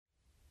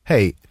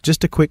Hey,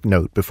 just a quick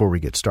note before we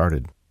get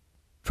started.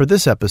 For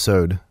this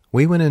episode,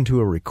 we went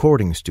into a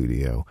recording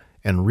studio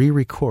and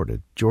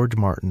re-recorded George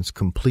Martin's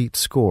complete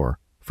score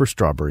for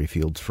Strawberry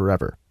Fields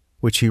Forever,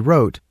 which he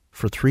wrote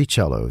for 3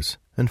 cellos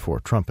and 4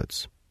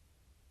 trumpets.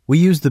 We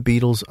used the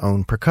Beatles'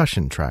 own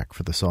percussion track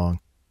for the song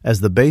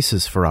as the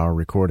basis for our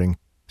recording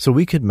so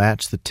we could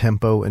match the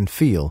tempo and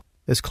feel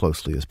as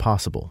closely as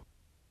possible.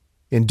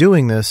 In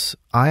doing this,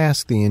 I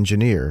asked the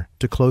engineer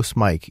to close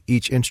mic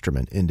each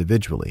instrument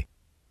individually,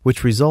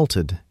 which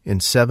resulted in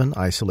 7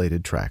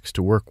 isolated tracks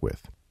to work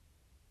with.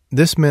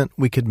 This meant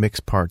we could mix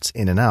parts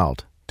in and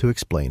out to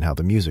explain how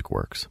the music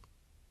works.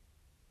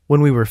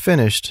 When we were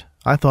finished,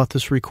 I thought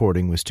this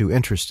recording was too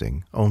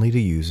interesting only to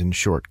use in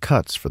short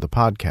cuts for the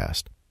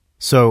podcast,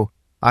 so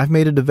I've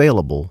made it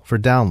available for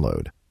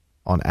download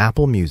on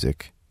Apple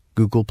Music,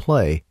 Google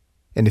Play,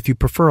 and if you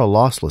prefer a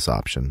lossless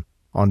option,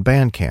 on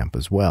Bandcamp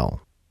as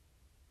well.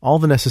 All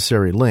the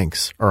necessary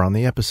links are on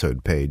the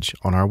episode page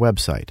on our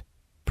website,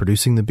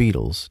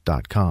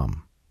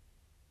 producingthebeatles.com.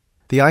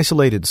 The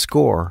isolated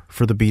score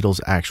for the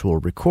Beatles' actual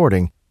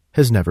recording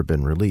has never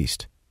been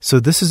released, so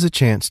this is a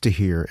chance to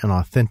hear an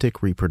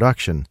authentic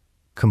reproduction,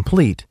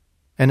 complete,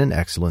 and in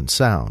excellent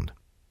sound.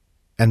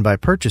 And by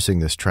purchasing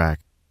this track,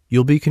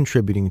 you'll be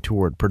contributing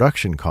toward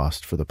production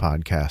costs for the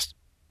podcast,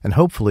 and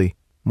hopefully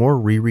more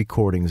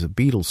re-recordings of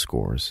Beatles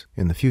scores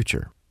in the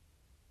future.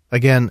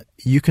 Again,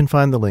 you can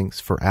find the links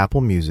for Apple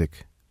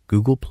Music,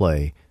 Google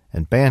Play,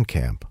 and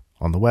Bandcamp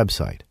on the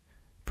website,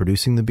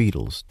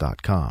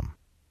 producingthebeatles.com.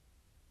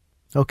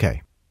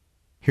 Okay,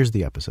 here's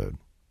the episode.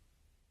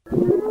 Here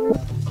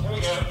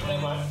we go.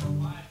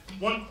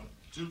 1,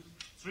 2,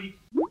 3.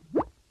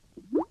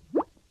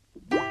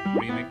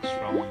 Remix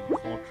from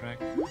 4-track.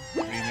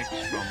 Remix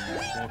from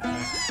 4-track.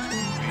 Remix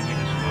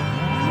from...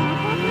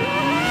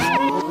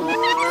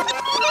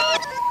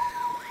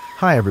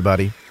 Hi,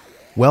 everybody.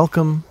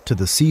 Welcome to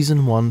the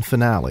Season 1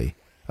 finale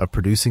of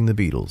Producing the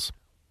Beatles,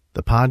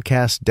 the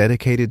podcast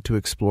dedicated to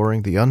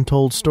exploring the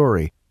untold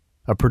story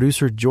of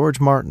producer George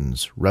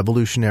Martin's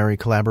revolutionary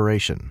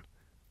collaboration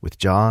with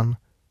John,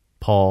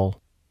 Paul,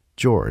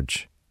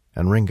 George,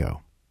 and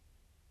Ringo.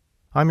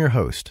 I'm your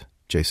host,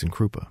 Jason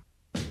Krupa.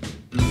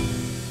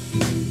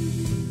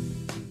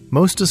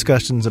 Most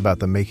discussions about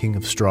the making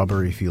of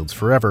Strawberry Fields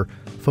Forever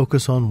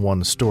focus on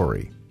one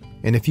story,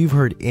 and if you've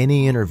heard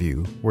any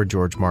interview where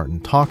George Martin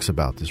talks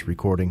about this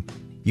recording,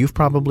 you've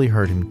probably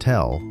heard him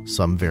tell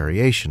some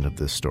variation of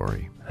this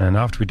story. And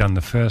after we'd done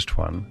the first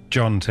one,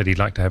 John said he'd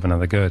like to have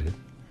another go at it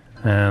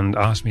and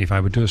asked me if I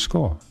would do a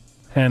score.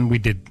 And we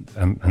did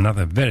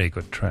another very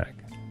good track.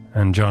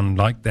 And John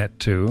liked that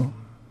too,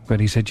 but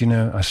he said,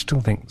 I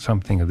still think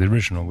something of the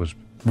original was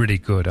really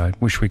good. I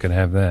wish we could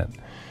have that.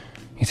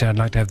 He said, I'd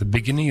like to have the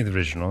beginning of the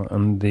original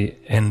and the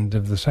end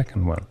of the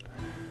second one.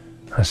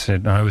 I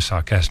said, I was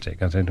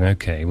sarcastic. I said,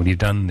 okay, well, you've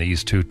done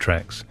these 2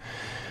 tracks.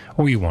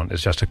 All you want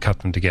is just to cut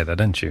them together,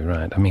 don't you,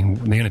 right? I mean,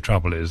 the only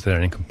trouble is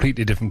they're in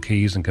completely different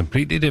keys and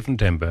completely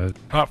different tempo.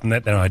 Apart from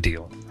that, they're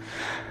ideal.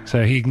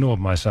 So he ignored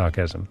my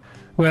sarcasm.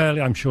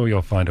 Well, I'm sure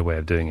you'll find a way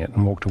of doing it,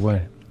 and walked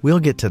away. We'll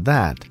get to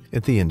that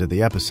at the end of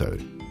the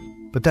episode.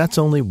 But that's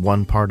only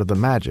one part of the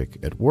magic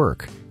at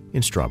work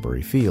in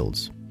Strawberry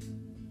Fields.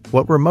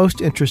 What we're most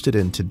interested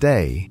in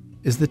today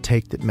is the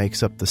take that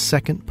makes up the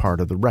second part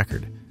of the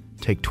record,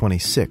 Take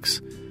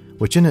 26,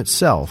 which in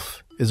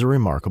itself is a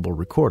remarkable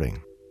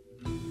recording.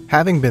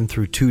 Having been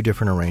through 2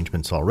 different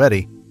arrangements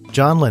already,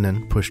 John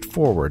Lennon pushed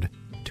forward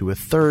to a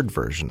 3rd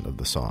version of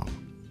the song.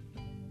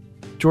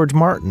 George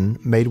Martin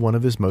made one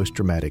of his most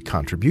dramatic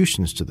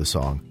contributions to the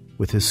song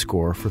with his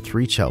score for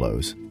 3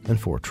 cellos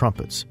and 4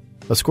 trumpets,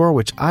 a score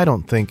which I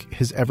don't think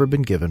has ever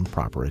been given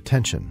proper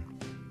attention.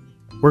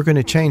 We're going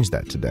to change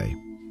that today,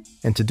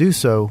 and to do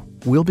so,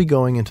 we'll be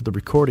going into the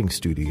recording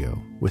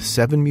studio with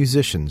 7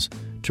 musicians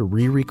to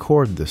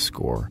re-record this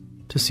score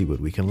to see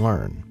what we can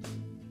learn.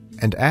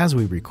 And as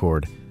we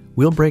record,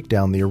 we'll break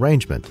down the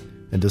arrangement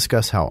and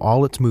discuss how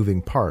all its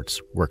moving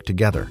parts work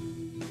together,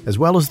 as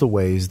well as the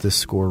ways this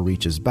score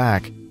reaches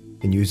back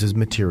and uses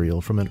material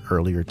from an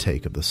earlier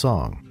take of the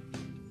song.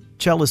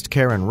 Cellist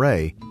Karen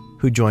Ray,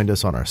 who joined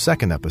us on our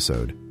second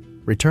episode,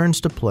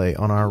 returns to play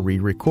on our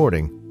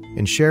re-recording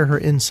and share her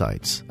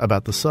insights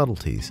about the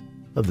subtleties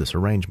of this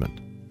arrangement.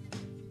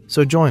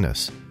 So join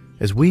us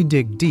as we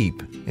dig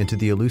deep into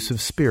the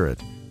elusive spirit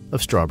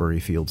of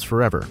Strawberry Fields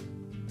Forever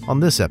on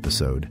this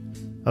episode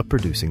of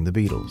Producing the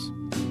Beatles.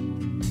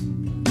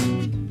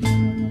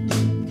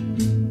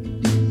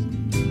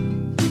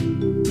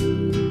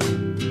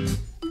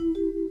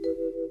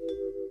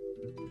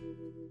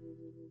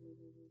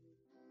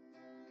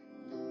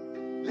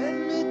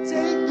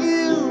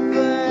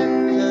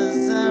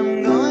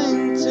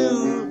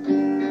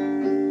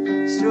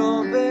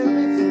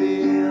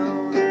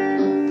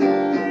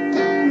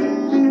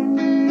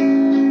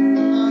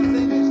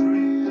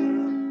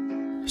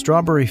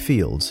 Strawberry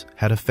Fields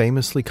had a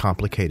famously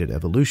complicated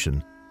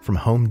evolution from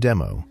home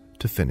demo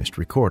to finished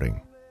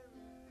recording.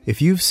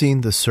 If you've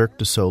seen the Cirque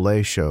du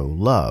Soleil show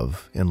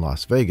Love in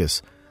Las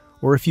Vegas,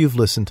 or if you've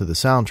listened to the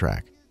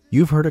soundtrack,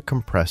 you've heard a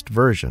compressed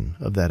version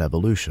of that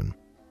evolution,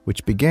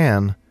 which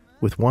began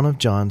with one of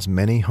John's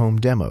many home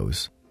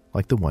demos,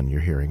 like the one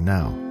you're hearing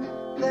now.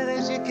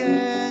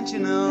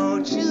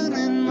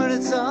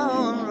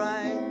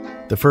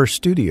 The first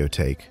studio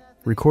take,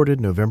 recorded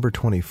November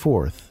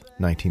 24th,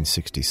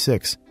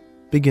 1966,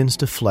 begins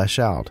to flesh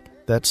out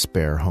that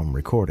spare home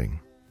recording.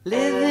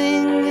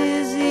 Living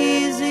is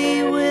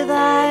easy with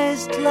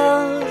eyes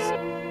closed,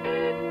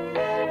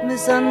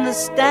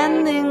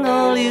 misunderstanding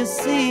all you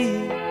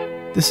see.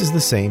 This is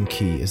the same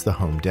key as the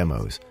home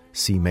demos,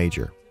 C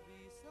major.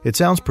 It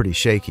sounds pretty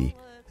shaky,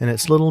 and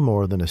it's little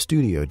more than a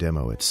studio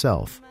demo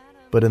itself,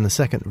 but in the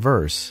second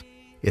verse,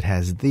 it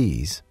has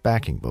these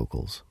backing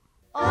vocals.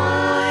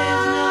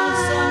 Always know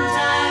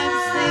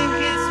sometimes think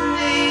it's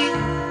me,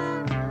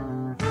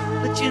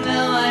 but you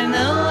know I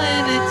know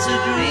when it's a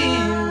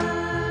dream.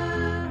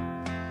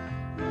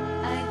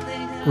 I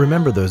think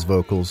Remember those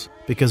vocals,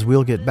 because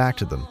we'll get back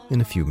to them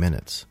in a few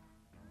minutes.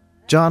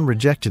 John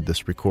rejected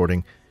this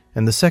recording,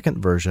 and the second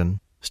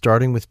version,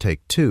 starting with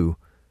take 2,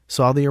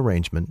 saw the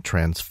arrangement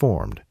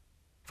transformed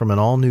from an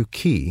all-new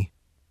key,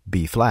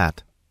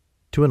 B-flat,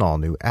 to an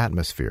all-new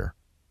atmosphere,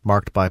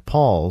 marked by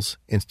Paul's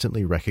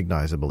instantly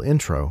recognizable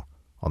intro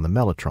on the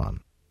Mellotron.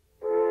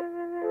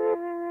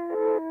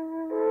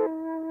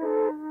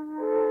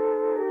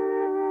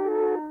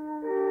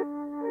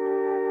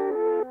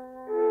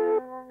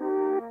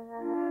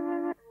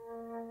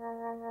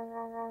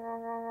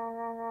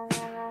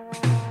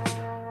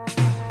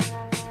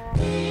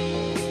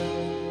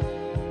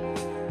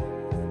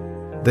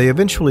 They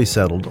eventually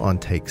settled on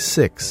take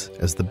 6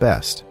 as the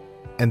best,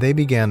 and they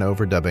began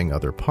overdubbing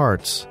other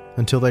parts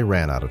until they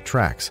ran out of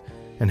tracks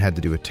and had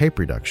to do a tape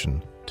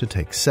reduction to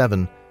take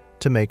 7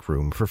 to make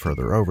room for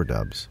further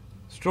overdubs.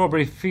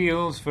 Strawberry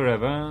Fields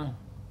Forever,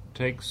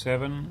 take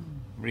 7,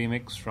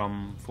 remix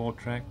from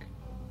 4-track,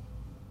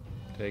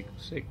 take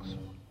 6.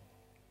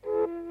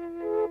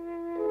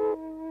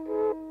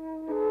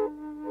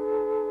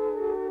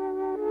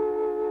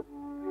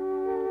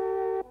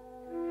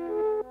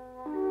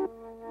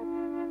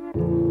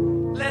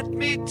 let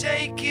me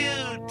take you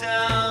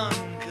down,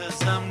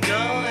 'cause I'm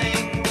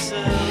going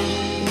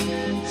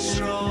to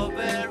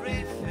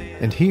Strawberry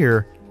Fields. And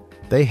here,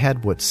 they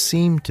had what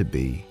seemed to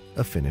be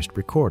a finished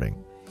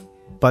recording.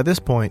 By this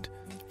point,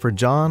 for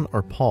John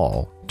or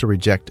Paul to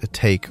reject a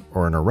take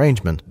or an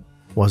arrangement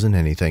wasn't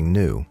anything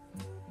new.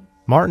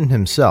 Martin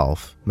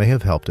himself may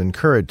have helped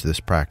encourage this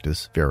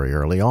practice very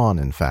early on,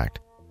 in fact,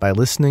 by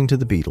listening to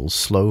the Beatles'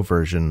 slow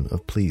version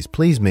of Please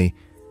Please Me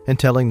and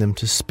telling them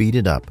to speed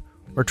it up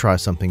or try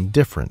something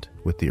different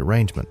with the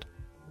arrangement.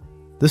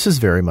 This is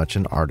very much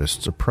an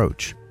artist's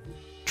approach.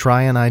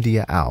 Try an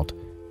idea out,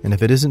 and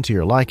if it isn't to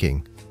your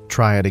liking,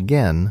 try it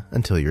again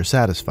until you're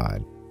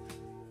satisfied.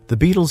 The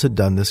Beatles had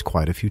done this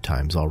quite a few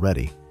times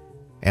already.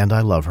 And I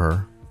Love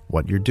Her,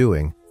 What You're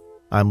Doing,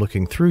 I'm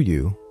Looking Through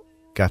You,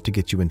 Got to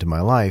Get You Into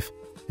My Life,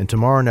 and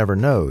Tomorrow Never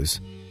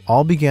Knows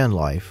all began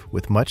life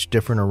with much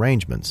different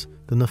arrangements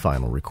than the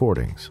final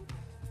recordings.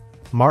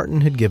 Martin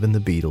had given the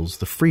Beatles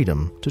the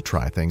freedom to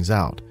try things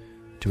out,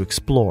 to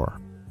explore,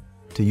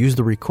 to use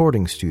the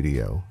recording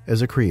studio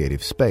as a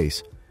creative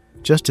space,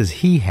 just as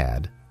he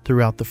had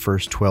throughout the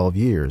first 12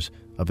 years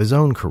of his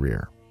own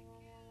career.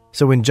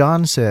 So when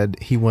John said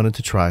he wanted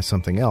to try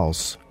something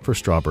else for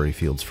Strawberry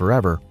Fields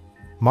Forever,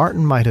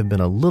 Martin might have been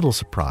a little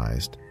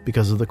surprised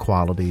because of the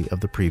quality of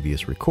the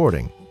previous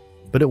recording,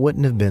 but it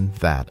wouldn't have been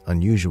that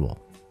unusual.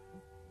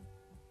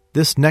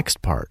 This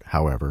next part,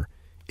 however,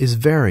 is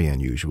very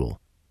unusual,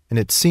 and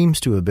it seems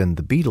to have been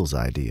the Beatles'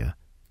 idea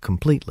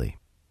completely.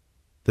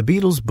 The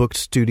Beatles booked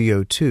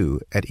Studio 2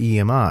 at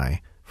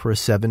EMI for a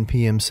 7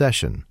 p.m.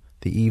 session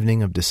the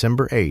evening of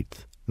December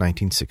 8th,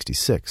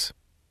 1966.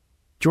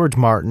 George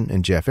Martin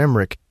and Geoff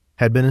Emerick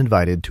had been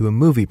invited to a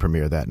movie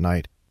premiere that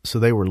night, so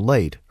they were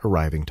late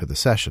arriving to the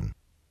session.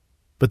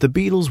 But the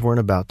Beatles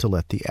weren't about to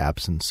let the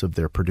absence of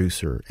their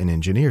producer and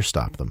engineer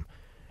stop them,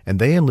 and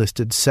they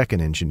enlisted second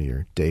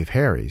engineer Dave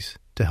Harries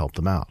to help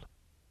them out.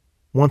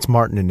 Once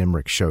Martin and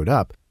Emerick showed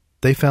up,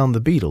 they found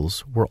the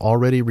Beatles were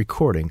already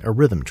recording a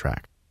rhythm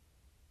track.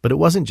 But it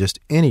wasn't just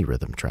any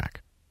rhythm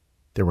track.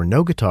 There were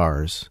no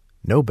guitars,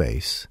 no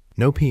bass,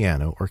 no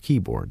piano or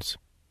keyboards.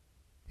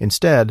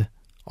 Instead,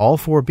 all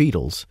four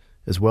Beatles,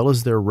 as well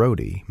as their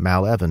roadie,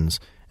 Mal Evans,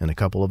 and a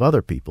couple of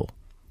other people,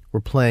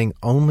 were playing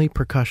only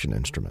percussion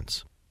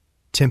instruments: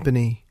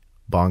 timpani,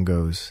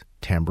 bongos,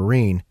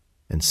 tambourine,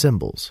 and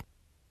cymbals.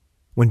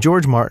 When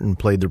George Martin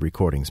played the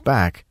recordings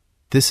back,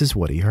 this is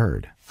what he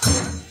heard.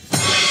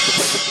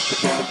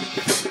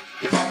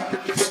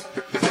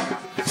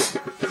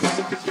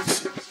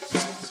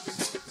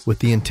 With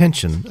the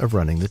intention of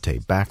running the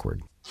tape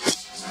backward.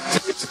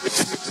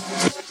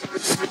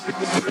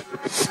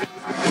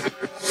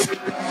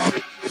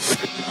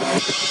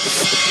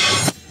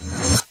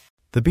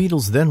 The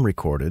Beatles then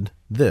recorded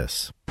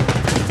this.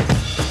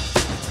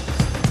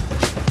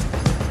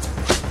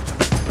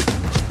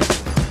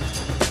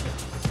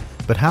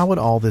 But how would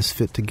all this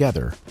fit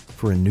together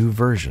for a new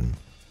version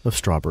of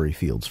Strawberry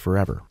Fields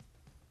Forever?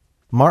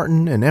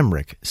 Martin and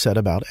Emmerich set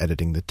about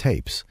editing the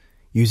tapes,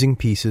 using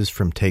pieces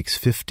from takes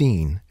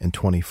 15 and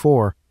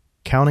 24,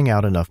 counting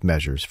out enough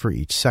measures for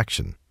each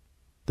section.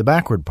 The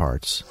backward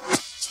parts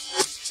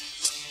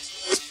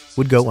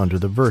would go under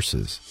the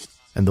verses,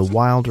 and the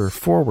wilder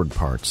forward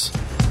parts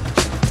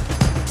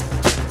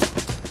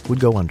would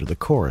go under the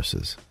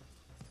choruses.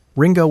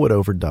 Ringo would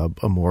overdub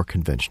a more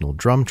conventional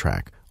drum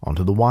track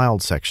onto the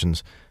wild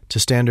sections to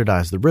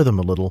standardize the rhythm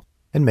a little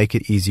and make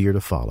it easier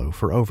to follow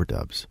for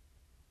overdubs.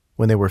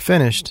 When they were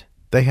finished,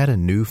 they had a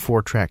new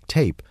 4-track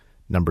tape,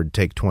 numbered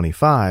Take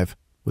 25,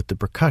 with the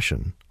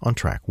percussion on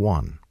track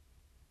 1.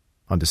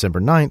 On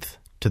December 9th,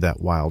 to that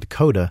wild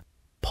coda,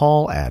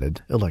 Paul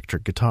added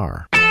electric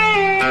guitar.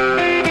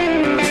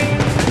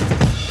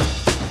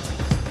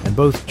 And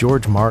both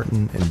George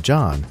Martin and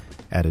John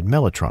added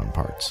mellotron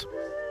parts.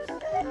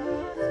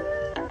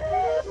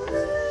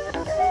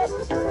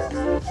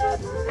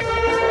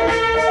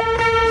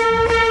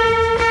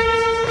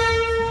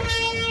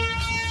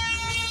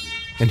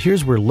 And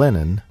here's where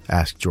Lennon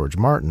asked George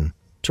Martin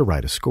to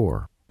write a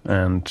score.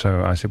 And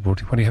so I said, well,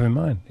 what do you have in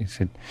mind? He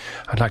said,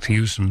 I'd like to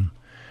use some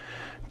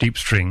deep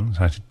strings.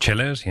 I said,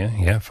 cellos,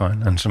 yeah,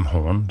 fine, and some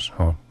horns,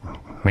 or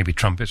maybe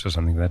trumpets or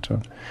something of that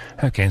sort.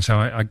 Okay, and so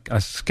I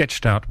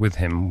sketched out with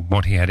him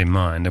what he had in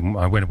mind, and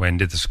I went away and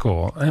did the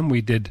score, and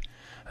we did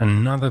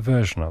another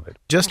version of it.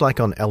 Just like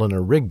on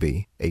Eleanor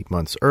Rigby, 8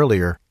 months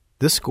earlier,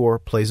 this score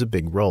plays a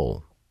big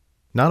role.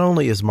 Not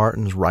only is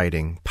Martin's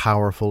writing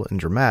powerful and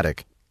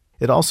dramatic,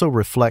 it also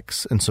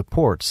reflects and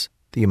supports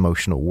the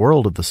emotional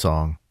world of the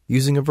song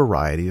using a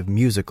variety of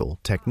musical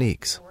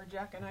techniques.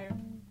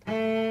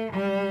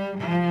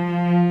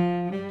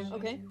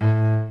 Okay.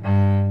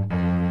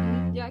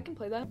 Yeah, I can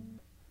play that.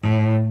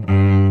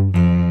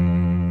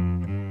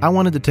 I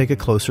wanted to take a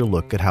closer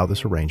look at how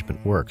this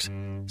arrangement works,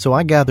 so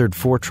I gathered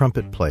 4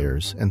 trumpet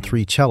players and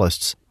 3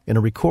 cellists in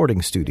a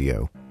recording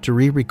studio to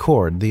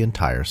re-record the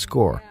entire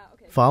score,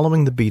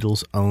 following the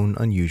Beatles' own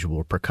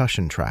unusual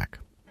percussion track.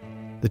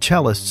 The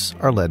cellists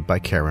are led by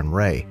Karen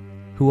Ray,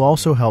 who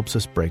also helps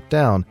us break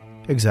down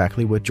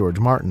exactly what George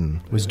Martin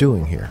was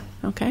doing here.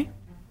 Okay.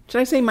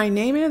 Should I say my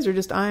name is, or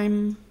just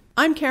I'm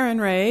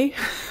Karen Ray?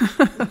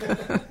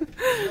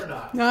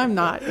 No, I'm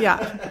not.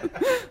 Yeah.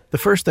 The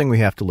first thing we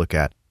have to look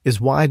at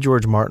is why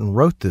George Martin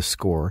wrote this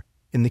score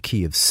in the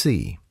key of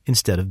C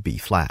instead of B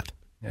flat.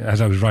 As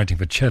I was writing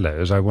for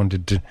cellos, I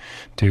wanted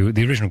to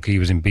the original key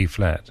was in B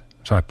flat.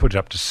 So I put it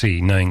up to C,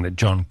 knowing that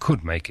John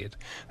could make it.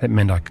 That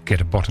meant I could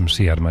get a bottom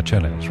C out of my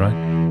cellos, right?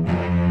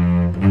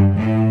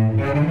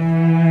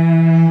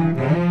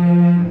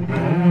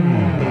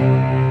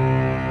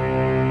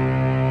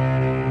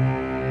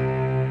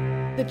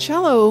 The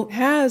cello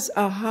has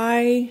a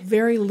high,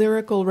 very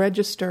lyrical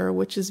register,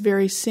 which is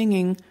very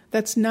singing.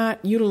 That's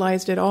not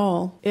utilized at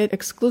all. It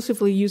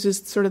exclusively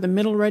uses sort of the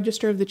middle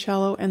register of the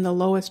cello and the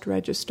lowest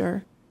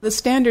register. The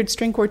standard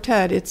string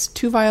quartet, it's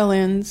 2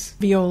 violins,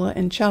 viola,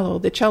 and cello.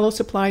 The cello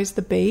supplies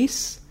the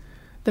bass.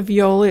 The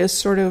viola is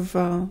sort of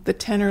the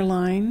tenor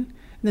line.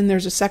 Then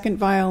there's a second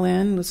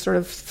violin, which sort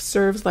of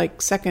serves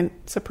like second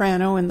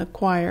soprano in the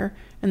choir.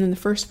 And then the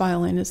first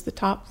violin is the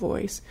top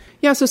voice.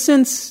 Yeah, so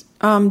since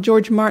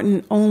George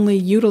Martin only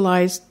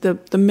utilized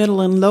the middle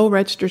and low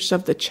registers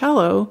of the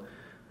cello,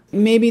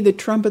 maybe the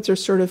trumpets are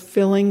sort of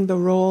filling the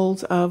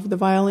roles of the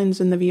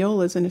violins and the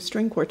violas in a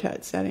string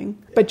quartet setting,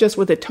 but just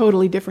with a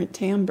totally different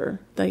timbre.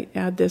 They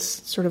add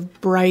this sort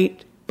of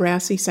bright,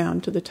 brassy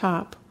sound to the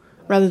top,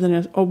 rather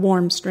than a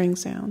warm string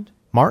sound.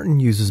 Martin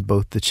uses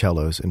both the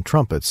cellos and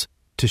trumpets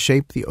to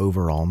shape the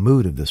overall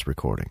mood of this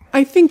recording.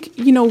 I think,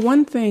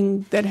 one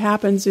thing that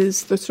happens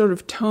is the sort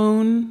of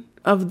tone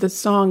of the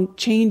song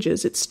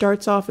changes. It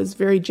starts off as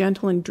very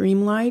gentle and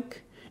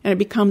dreamlike, and it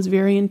becomes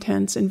very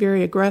intense and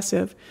very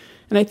aggressive.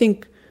 And I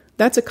think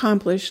that's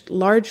accomplished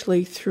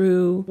largely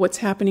through what's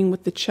happening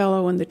with the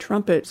cello and the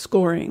trumpet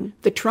scoring.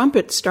 The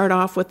trumpets start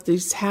off with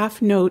these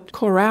half-note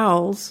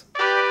chorales.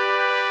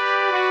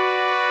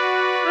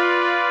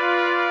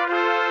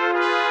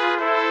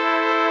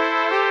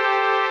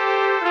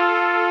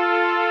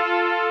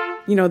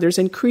 There's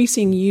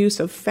increasing use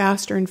of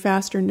faster and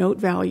faster note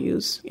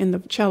values in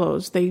the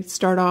cellos. They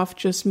start off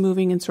just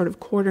moving in sort of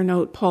quarter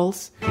note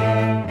pulse.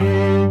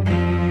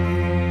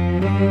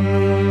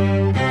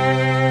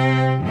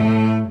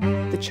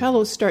 The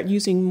cellos start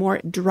using more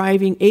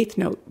driving eighth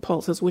note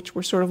pulses, which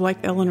were sort of like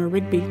Eleanor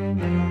Rigby.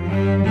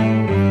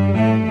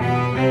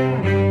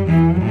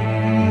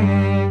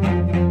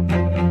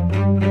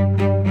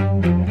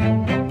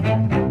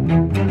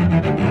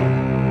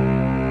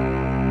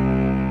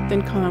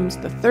 Then comes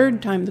the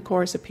third time the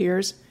chorus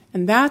appears,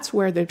 and that's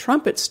where the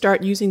trumpets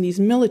start using these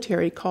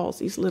military calls,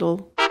 these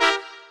little...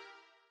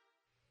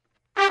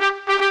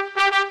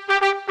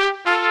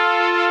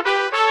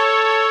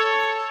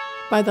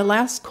 By the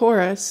last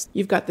chorus,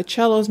 you've got the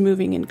cellos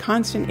moving in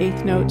constant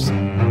eighth notes.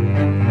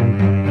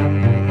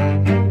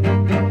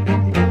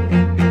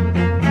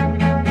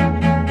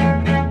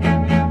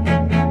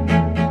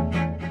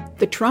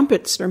 The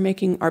trumpets are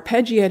making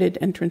arpeggiated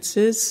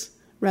entrances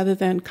rather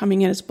than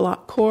coming in as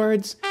block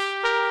chords.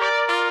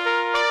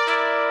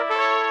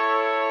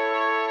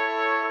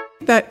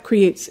 That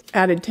creates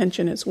added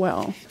tension as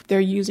well. They're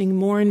using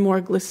more and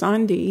more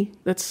glissandi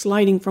that's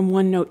sliding from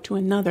one note to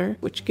another,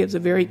 which gives a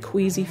very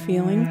queasy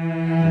feeling.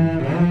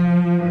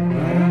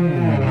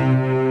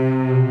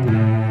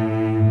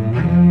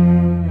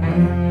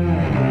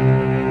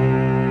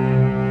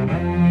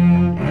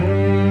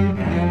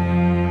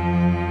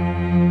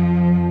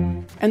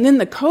 And then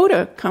the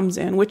coda comes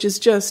in, which is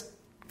just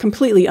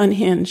completely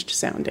unhinged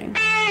sounding.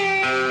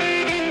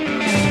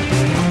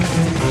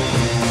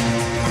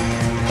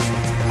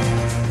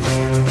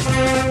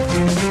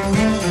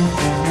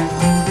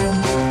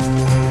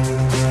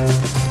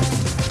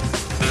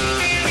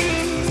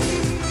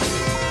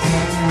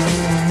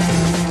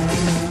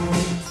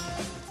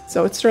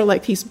 So it's sort of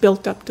like he's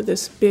built up to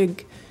this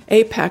big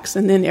apex,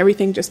 and then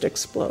everything just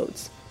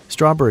explodes.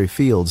 Strawberry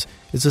Fields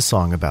is a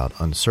song about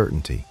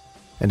uncertainty.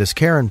 And as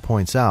Karen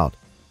points out,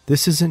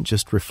 this isn't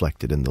just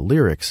reflected in the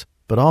lyrics,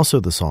 but also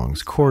the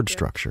song's chord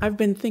structure. I've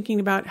been thinking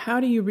about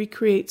how do you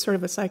recreate sort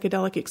of a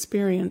psychedelic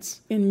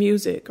experience in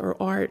music or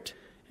art.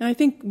 And I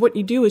think what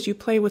you do is you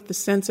play with the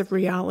sense of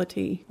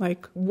reality,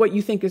 like what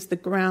you think is the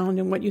ground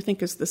and what you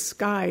think is the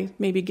sky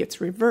maybe gets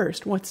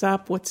reversed. What's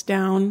up, what's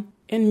down.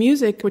 In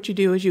music, what you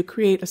do is you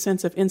create a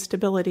sense of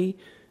instability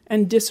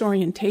and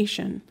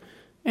disorientation.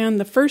 And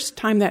the first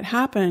time that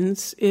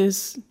happens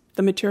is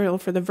the material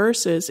for the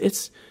verses.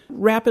 It's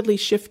rapidly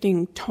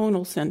shifting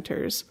tonal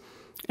centers.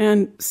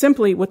 And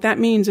simply what that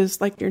means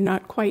is like you're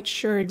not quite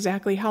sure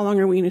exactly how long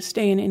are we going to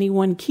stay in any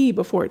one key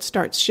before it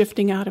starts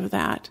shifting out of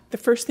that. The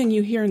first thing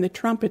you hear in the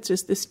trumpets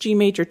is this G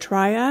major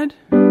triad.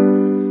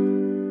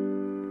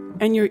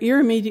 And your ear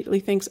immediately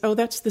thinks, oh,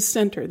 that's the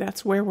center.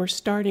 That's where we're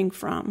starting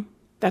from.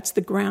 That's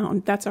the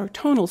ground. That's our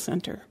tonal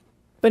center.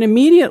 But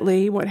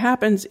immediately what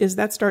happens is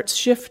that starts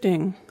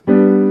shifting.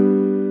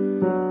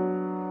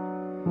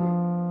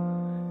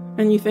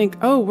 And you think,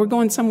 oh, we're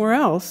going somewhere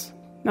else.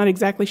 Not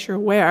exactly sure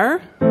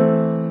where.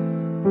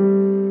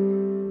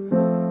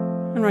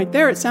 And right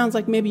there, it sounds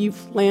like maybe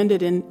you've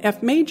landed in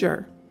F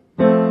major.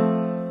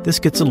 This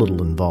gets a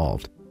little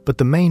involved, but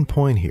the main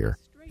point here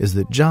is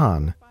that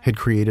John had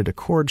created a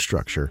chord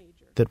structure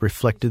that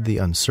reflected the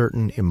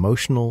uncertain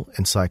emotional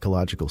and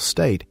psychological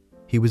state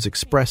he was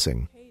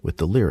expressing with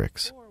the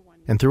lyrics.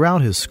 And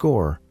throughout his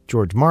score,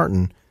 George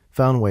Martin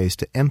found ways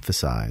to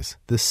emphasize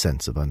this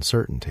sense of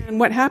uncertainty. And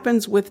what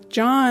happens with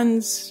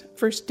John's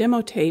first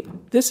demo tape,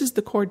 this is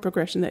the chord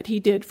progression that he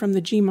did from the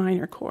G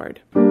minor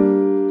chord.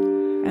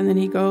 And then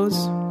he goes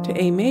to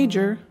A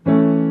major,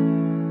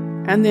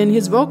 and then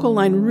his vocal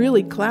line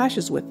really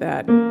clashes with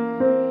that.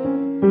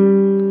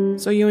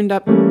 So you end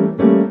up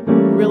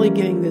really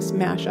getting this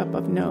mashup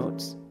of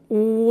notes.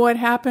 What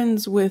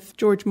happens with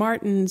George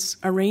Martin's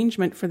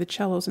arrangement for the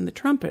cellos and the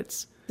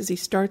trumpets is he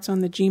starts on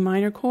the G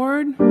minor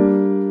chord,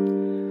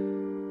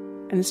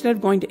 and instead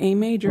of going to A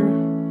major,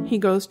 he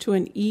goes to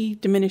an E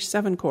diminished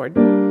 7 chord,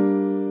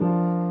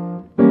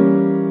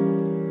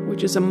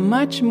 which is a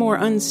much more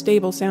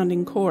unstable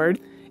sounding chord.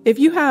 If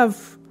you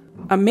have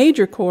a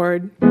major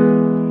chord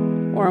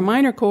or a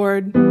minor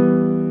chord,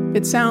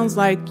 it sounds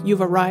like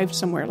you've arrived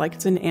somewhere, like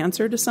it's an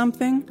answer to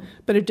something.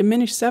 But a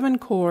diminished 7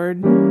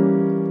 chord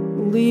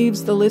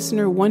leaves the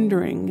listener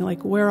wondering,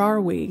 like, where are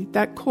we?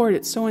 That chord,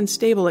 it's so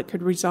unstable it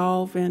could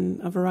resolve in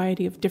a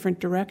variety of different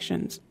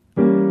directions.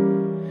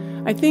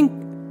 I think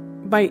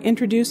by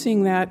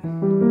introducing that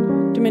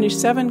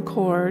diminished 7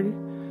 chord,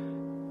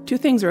 2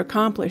 things are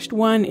accomplished.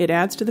 One, it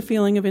adds to the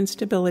feeling of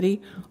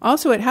instability.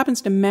 Also, it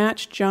happens to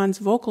match John's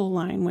vocal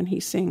line when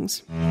he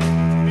sings.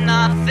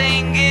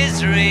 Nothing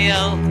is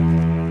real.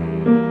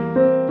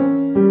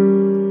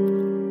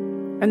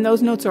 And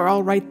those notes are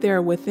all right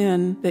there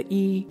within the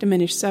E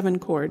diminished 7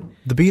 chord.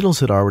 The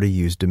Beatles had already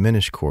used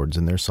diminished chords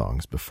in their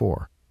songs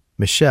before.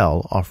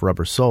 Michelle, off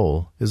Rubber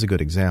Soul, is a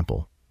good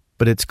example.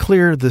 But it's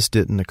clear this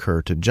didn't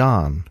occur to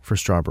John for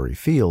Strawberry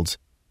Fields,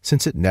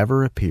 since it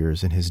never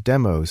appears in his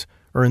demos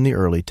or in the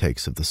early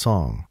takes of the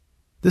song.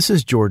 This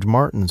is George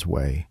Martin's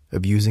way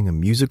of using a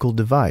musical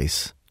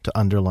device to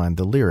underline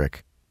the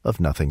lyric of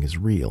Nothing is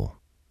Real.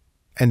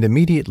 And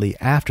immediately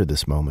after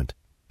this moment,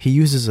 he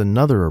uses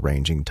another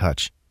arranging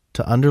touch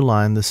to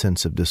underline the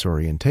sense of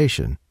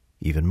disorientation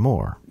even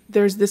more.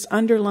 There's this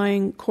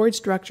underlying chord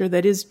structure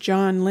that is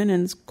John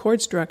Lennon's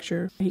chord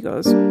structure. He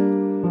goes,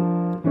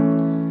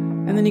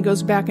 and then he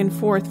goes back and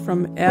forth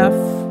from F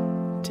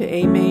to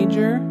A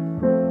major.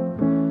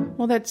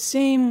 Well, that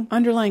same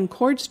underlying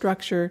chord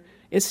structure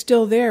is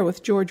still there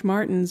with George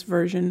Martin's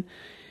version.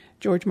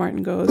 George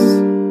Martin goes,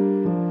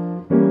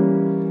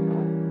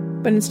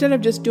 but instead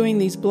of just doing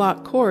these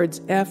block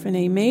chords, F and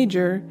A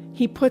major,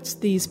 he puts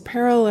these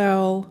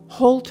parallel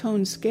whole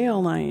tone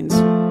scale lines.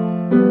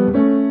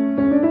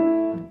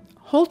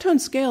 Whole tone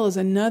scale is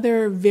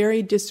another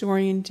very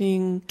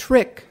disorienting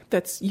trick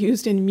that's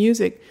used in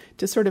music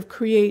to sort of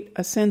create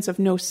a sense of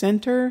no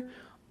center,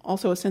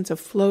 also a sense of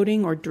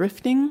floating or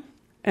drifting.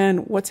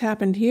 And what's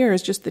happened here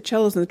is just the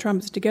cellos and the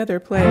trumpets together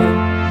play.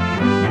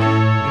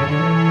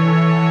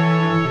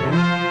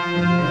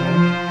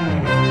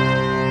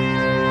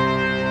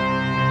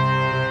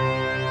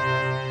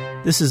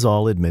 This is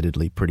all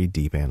admittedly pretty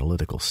deep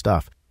analytical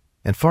stuff,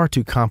 and far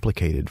too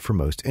complicated for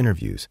most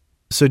interviews,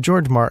 so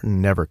George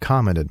Martin never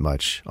commented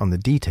much on the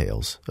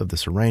details of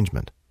this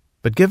arrangement.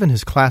 But given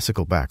his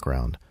classical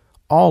background,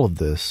 all of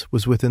this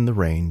was within the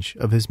range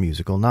of his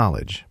musical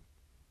knowledge.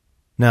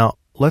 Now,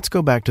 let's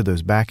go back to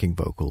those backing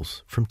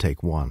vocals from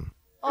take one.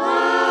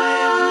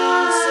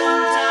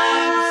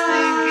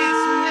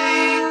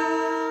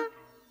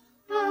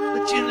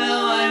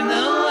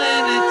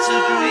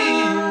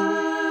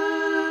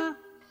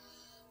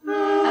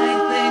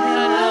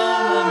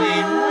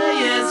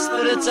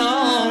 It's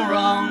all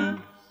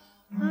wrong.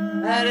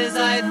 That is,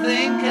 I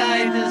think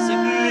I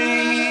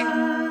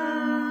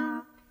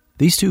disagree.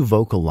 These two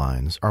vocal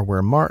lines are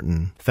where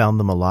Martin found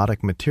the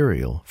melodic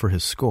material for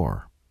his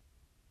score.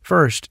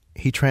 First,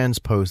 he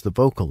transposed the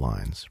vocal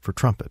lines for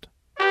trumpet.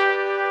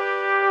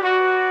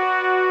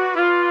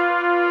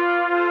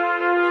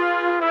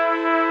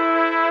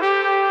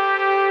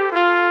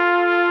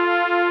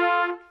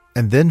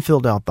 And then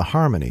filled out the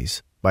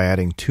harmonies by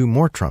adding two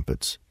more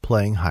trumpets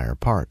playing higher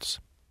parts.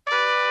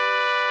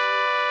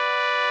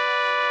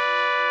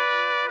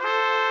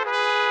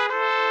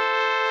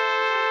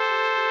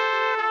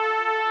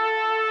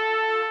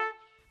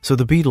 So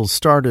the Beatles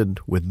started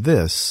with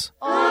this,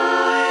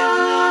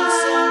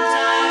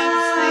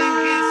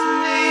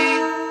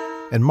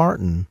 and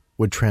Martin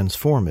would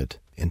transform it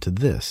into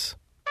this.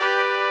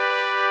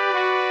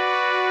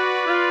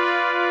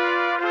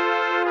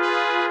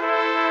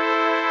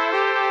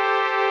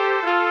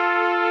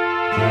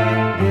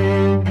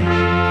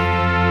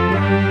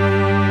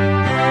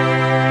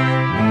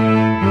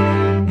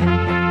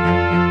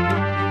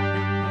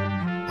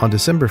 On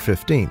December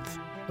 15th,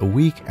 a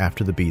week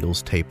after the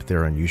Beatles taped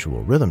their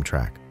unusual rhythm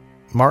track,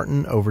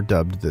 Martin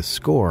overdubbed this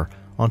score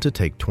onto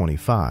take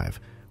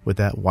 25 with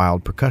that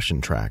wild percussion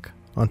track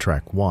on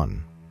track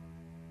 1.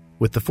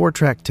 With the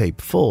 4-track tape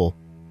full,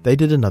 they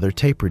did another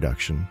tape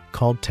reduction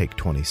called take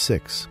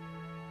 26.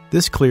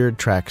 This cleared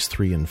tracks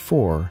 3 and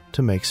 4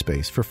 to make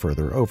space for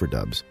further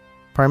overdubs,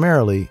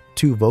 primarily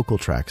 2 vocal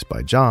tracks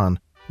by John,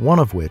 one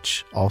of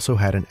which also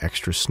had an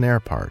extra snare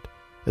part,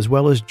 as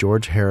well as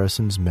George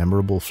Harrison's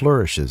memorable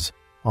flourishes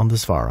on the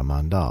Svara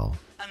Mandal.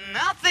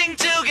 Nothing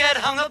to get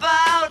hung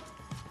about.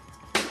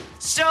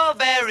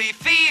 Strawberry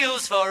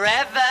fields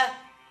forever.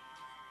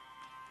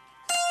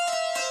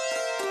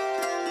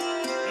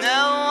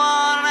 No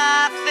one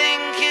I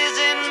think is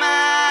in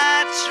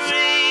my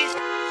tree.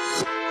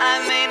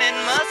 I mean, it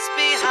must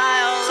be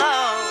high or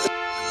low.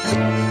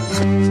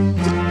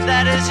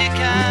 That is, you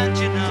can't,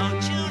 tune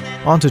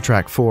in. On to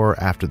track 4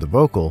 after the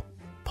vocal,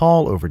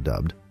 Paul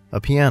overdubbed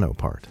a piano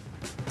part.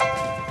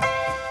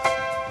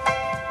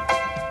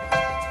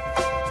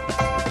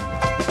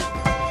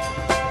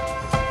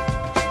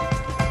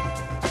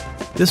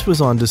 This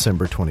was on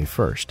December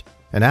 21st,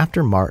 and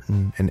after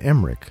Martin and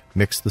Emmerich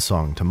mixed the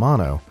song to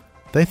mono,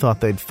 they thought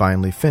they'd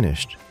finally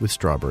finished with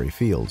Strawberry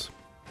Fields.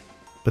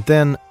 But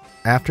then,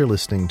 after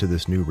listening to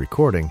this new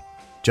recording,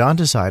 John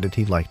decided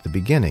he liked the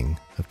beginning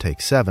of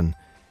take 7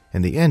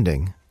 and the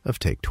ending of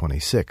take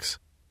 26,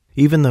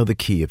 even though the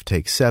key of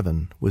take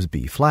 7 was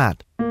B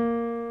flat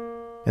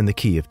and the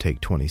key of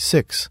take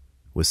 26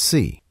 was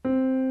C.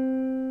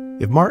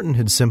 If Martin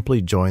had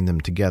simply joined them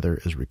together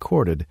as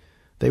recorded,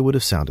 they would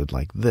have sounded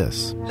like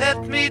this.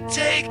 Let me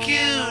take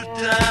you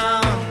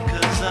down,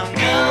 'cause I'm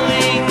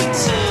going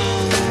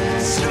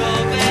to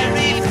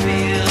Strawberry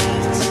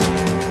Fields.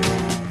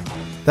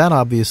 That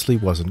obviously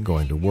wasn't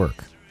going to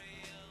work.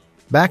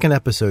 Back in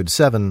episode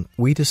 7,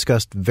 we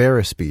discussed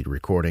Verispeed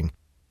recording,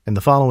 and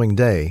the following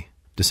day,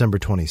 December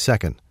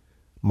 22nd,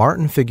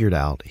 Martin figured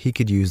out he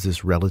could use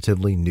this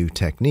relatively new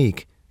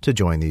technique to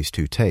join these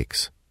two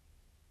takes.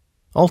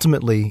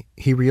 Ultimately,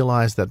 he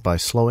realized that by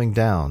slowing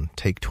down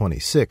take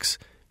 26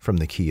 from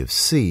the key of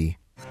C,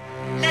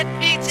 let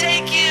me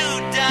take you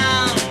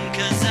down,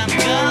 'cause I'm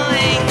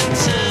going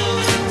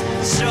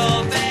to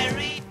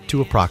Strawberry,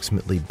 to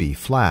approximately B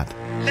flat,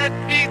 let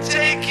me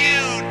take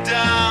you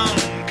down,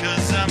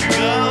 'cause I'm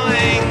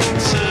going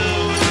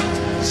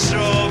to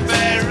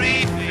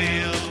Strawberry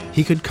Fields.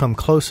 he could come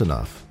close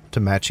enough to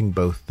matching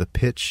both the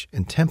pitch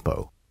and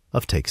tempo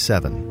of take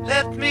 7.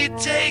 Let me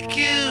take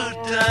you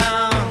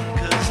down,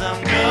 'cause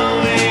I'm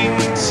going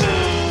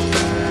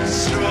to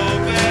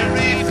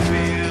Strawberry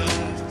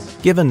Fields.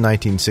 Given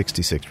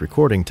 1966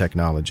 recording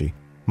technology,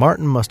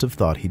 Martin must have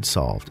thought he'd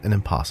solved an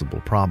impossible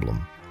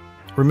problem.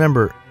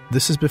 Remember,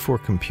 this is before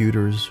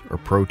computers or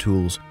Pro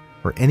Tools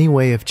or any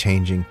way of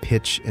changing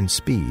pitch and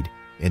speed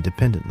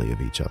independently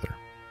of each other.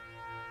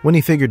 When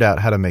he figured out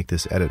how to make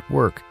this edit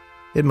work,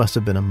 it must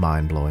have been a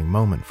mind-blowing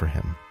moment for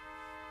him.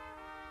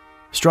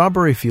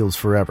 Strawberry Fields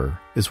Forever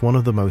is one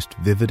of the most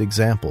vivid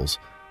examples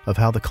of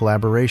how the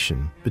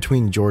collaboration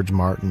between George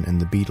Martin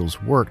and the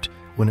Beatles worked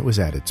when it was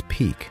at its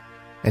peak.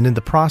 And in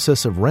the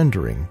process of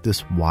rendering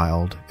this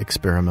wild,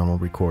 experimental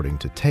recording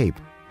to tape,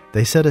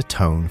 they set a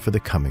tone for the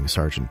coming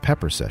Sgt.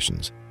 Pepper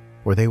sessions,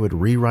 where they would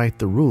rewrite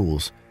the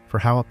rules for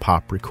how a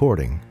pop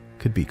recording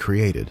could be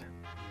created.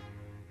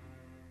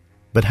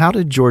 But how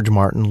did George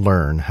Martin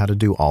learn how to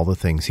do all the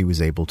things he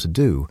was able to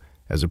do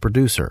as a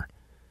producer?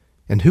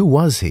 And who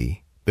was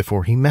he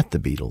before he met the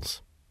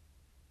Beatles?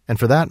 And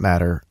for that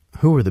matter,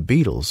 who were the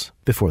Beatles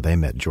before they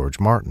met George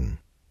Martin?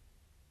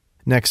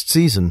 Next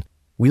season,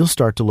 we'll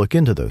start to look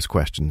into those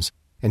questions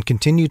and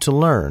continue to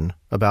learn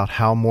about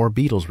how more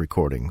Beatles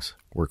recordings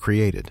were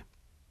created.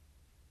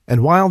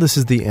 And while this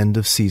is the end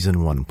of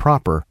Season 1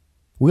 proper,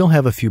 we'll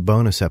have a few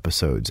bonus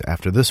episodes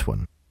after this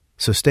one,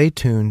 so stay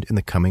tuned in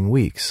the coming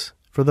weeks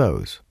for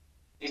those.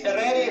 Is it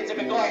ready? It's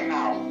going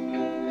now.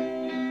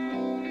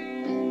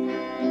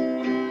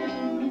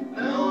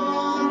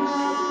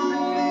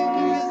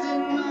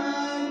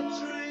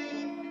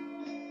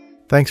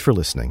 Thanks for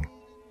listening.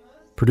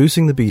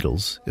 Producing the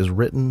Beatles is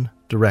written,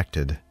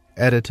 directed,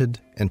 edited,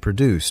 and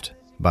produced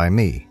by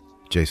me,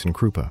 Jason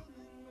Krupa.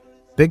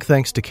 Big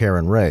thanks to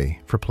Karen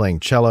Ray for playing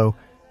cello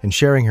and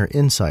sharing her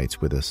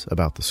insights with us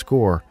about the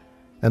score,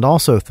 and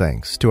also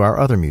thanks to our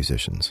other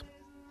musicians,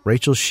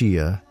 Rachel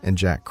Shea and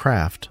Jack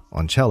Kraft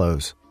on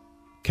cellos,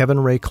 Kevin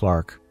Ray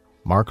Clark,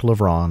 Mark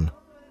Levron,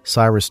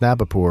 Cyrus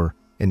Nabapur,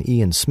 and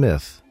Ian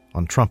Smith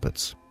on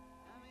trumpets.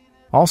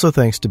 Also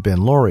thanks to Ben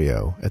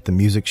Lorio at the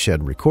Music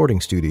Shed Recording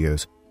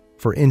Studios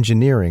for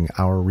engineering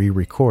our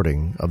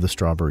re-recording of the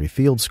Strawberry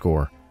Fields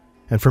score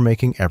and for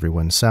making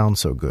everyone sound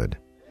so good.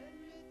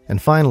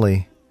 And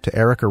finally, to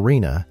Eric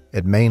Arena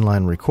at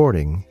Mainline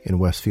Recording in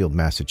Westfield,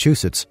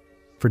 Massachusetts,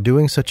 for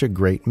doing such a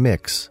great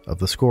mix of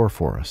the score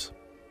for us.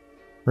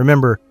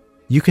 Remember,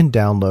 you can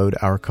download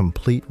our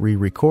complete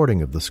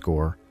re-recording of the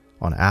score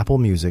on Apple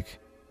Music,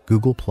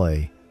 Google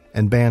Play,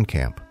 and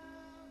Bandcamp.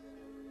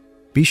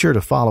 Be sure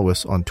to follow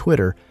us on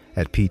Twitter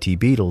at PT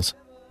Beatles,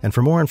 and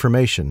for more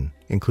information,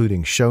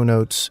 including show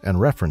notes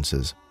and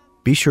references,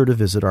 be sure to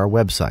visit our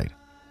website,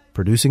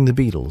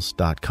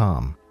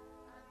 producingthebeatles.com.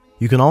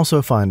 You can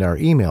also find our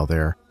email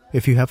there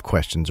if you have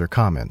questions or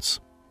comments.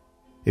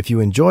 If you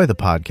enjoy the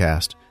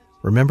podcast,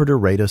 remember to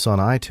rate us on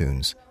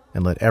iTunes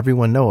and let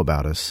everyone know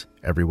about us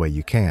every way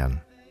you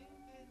can.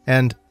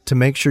 And to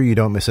make sure you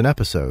don't miss an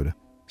episode,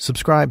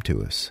 subscribe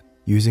to us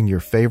using your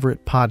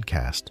favorite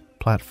podcast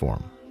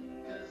platform.